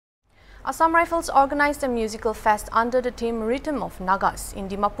Assam Rifles organized a musical fest under the theme Rhythm of Nagas in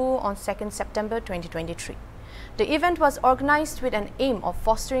Dimapur on 2nd September 2023. The event was organized with an aim of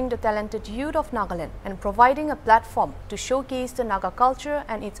fostering the talented youth of Nagaland and providing a platform to showcase the Naga culture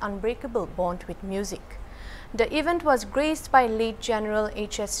and its unbreakable bond with music. The event was graced by late General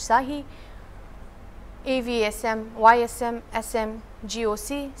H.S. Sahi, AVSM, YSM, SM,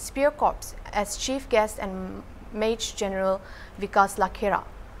 GOC, Spear Corps as chief guest and Maj General Vikas Lakhera,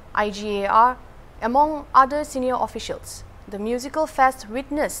 IGAR, among other senior officials. The musical fest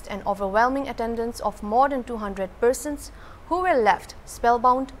witnessed an overwhelming attendance of more than 200 persons who were left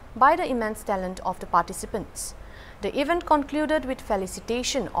spellbound by the immense talent of the participants. The event concluded with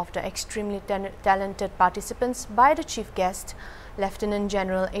felicitation of the extremely talented participants by the chief guest, Lieutenant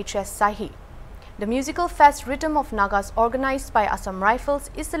General H.S. Sahi. The musical fest Rhythm of Nagas organized by Assam Rifles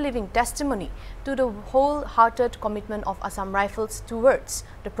is a living testimony to the wholehearted commitment of Assam Rifles towards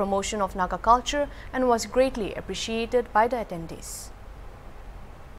the promotion of Naga culture and was greatly appreciated by the attendees.